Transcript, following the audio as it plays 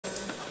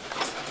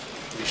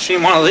You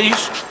seen one of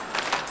these?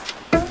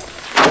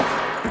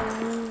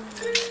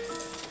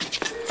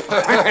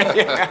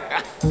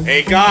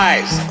 Hey,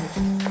 guys.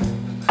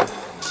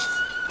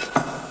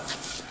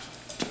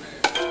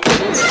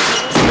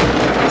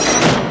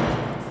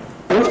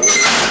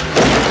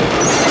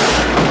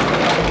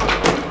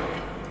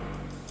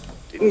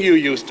 Didn't you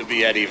used to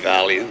be Eddie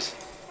Valiant?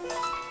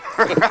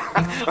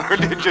 Or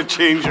did you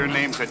change your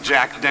name to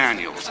Jack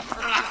Daniels?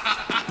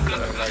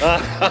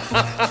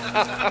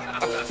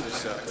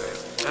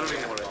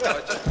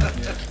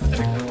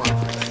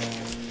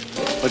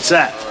 What's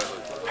that?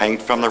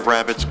 Paint from the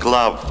rabbit's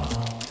glove.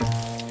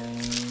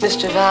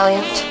 Mr.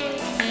 Valiant?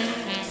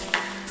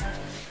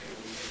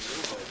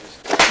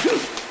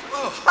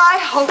 I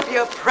hope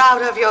you're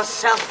proud of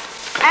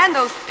yourself and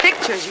those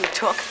pictures you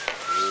took.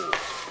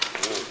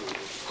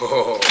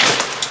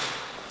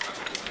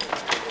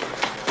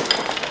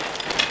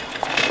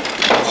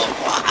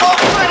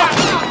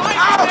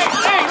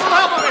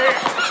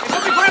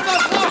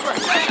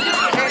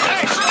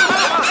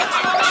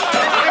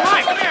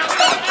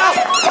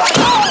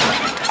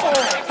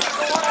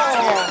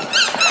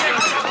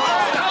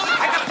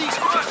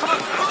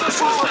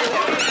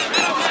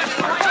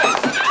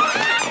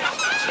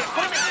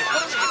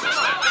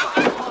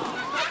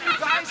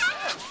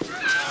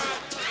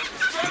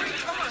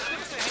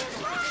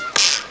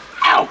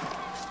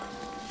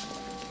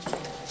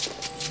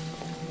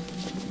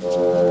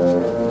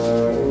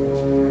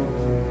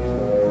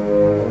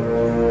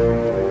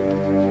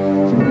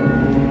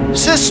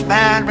 Is this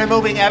man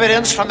removing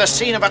evidence from the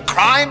scene of a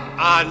crime?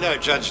 No,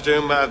 Judge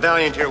Doom.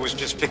 Valiant here was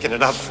just picking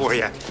it up for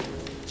you.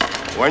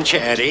 Weren't you,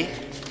 Eddie?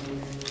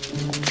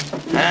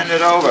 Hand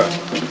it over.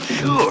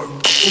 Sure.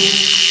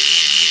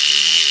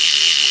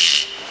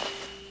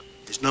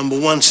 His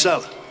 #1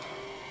 seller.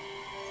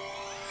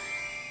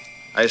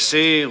 I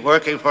see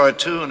working for a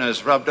tune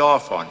has rubbed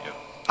off on you.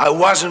 I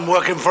wasn't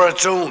working for a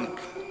tune.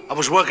 I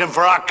was working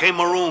for R.K.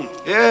 Maroon.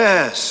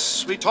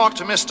 Yes, we talked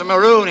to Mr.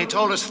 Maroon. He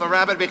told us the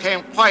rabbit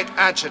became quite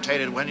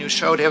agitated when you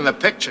showed him the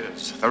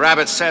pictures. The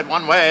rabbit said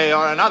one way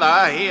or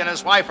another, he and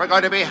his wife are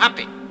going to be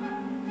happy.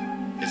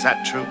 Is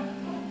that true?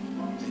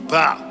 Hey,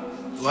 pal,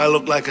 do I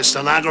look like a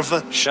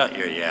stenographer? Shut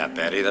your yap,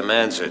 Eddie. The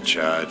man's in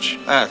charge.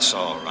 That's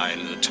all right,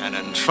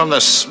 Lieutenant. From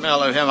the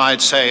smell of him,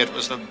 I'd say it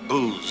was the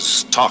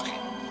booze talking.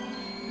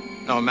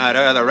 No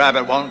matter, the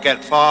rabbit won't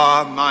get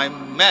far. My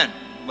men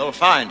will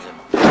find him.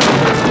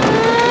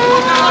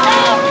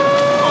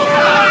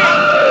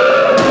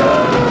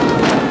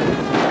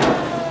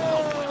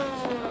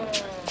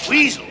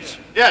 Weasels.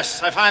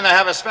 Yes, I find they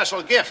have a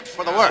special gift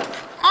for the work.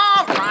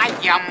 All right,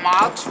 you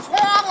mugs, fall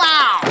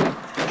out.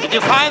 Did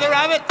you find the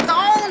rabbit?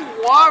 Don't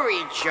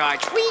worry,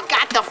 Judge. We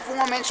got the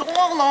informants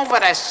all over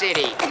the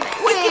city.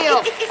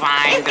 We'll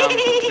find them.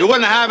 You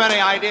wouldn't have any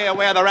idea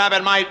where the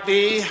rabbit might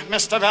be,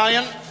 Mr.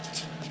 Valiant?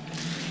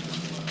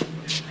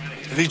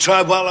 Have you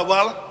tried Walla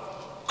Walla?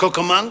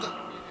 Cucamonga?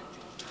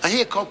 I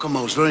hear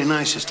Kokomo's very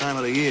nice this time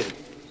of the year.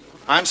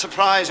 I'm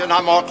surprised you're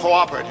not more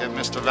cooperative,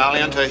 Mr.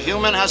 Valiant. A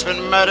human has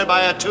been murdered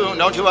by a tune.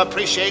 Don't you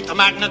appreciate the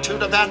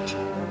magnitude of that?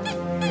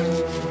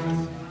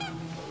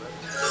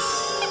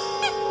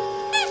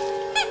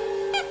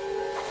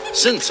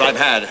 Since I've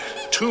had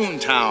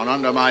Toontown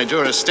under my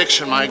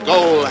jurisdiction, my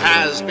goal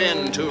has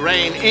been to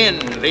rein in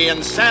the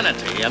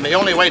insanity. And the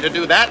only way to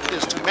do that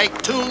is to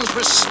make tunes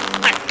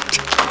respect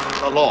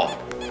the law.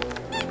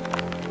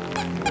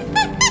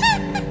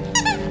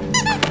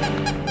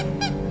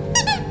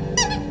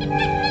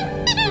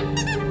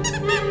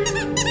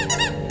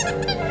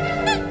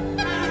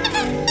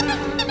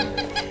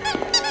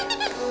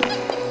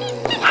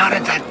 How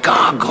did that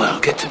gargoyle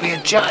get to be a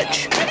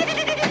judge?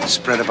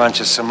 Spread a bunch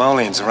of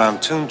simoleons around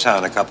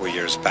Toontown a couple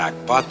years back.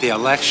 Bought the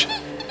election.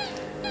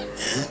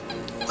 Huh?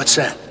 What's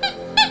that?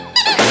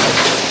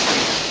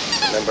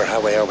 Remember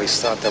how we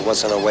always thought there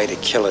wasn't a way to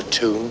kill a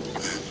tune?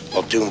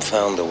 Well, Doom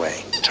found a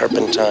way.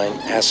 Turpentine,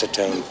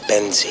 acetone,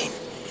 benzene.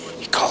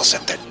 He calls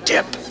it the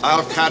dip.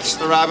 I'll catch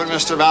the rabbit,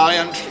 Mr.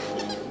 Valiant.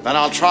 Then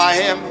I'll try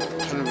him,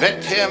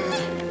 convict him,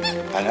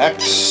 and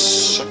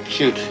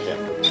execute him.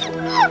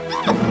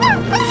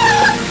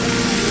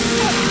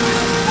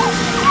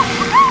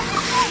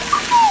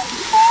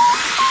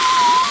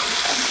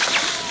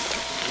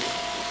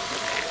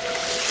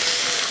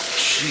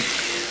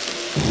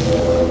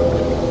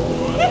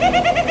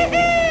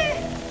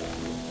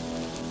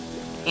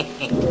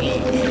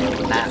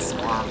 Last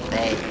one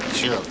day,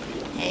 sure.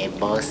 Hey,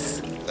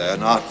 boss. They're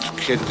not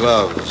kid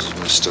gloves,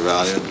 Mr.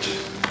 Valiant.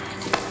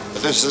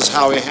 But this is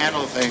how we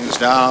handle things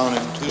down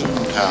in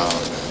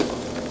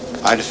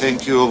Toontown. I'd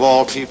think you of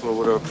all people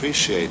would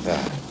appreciate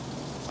that.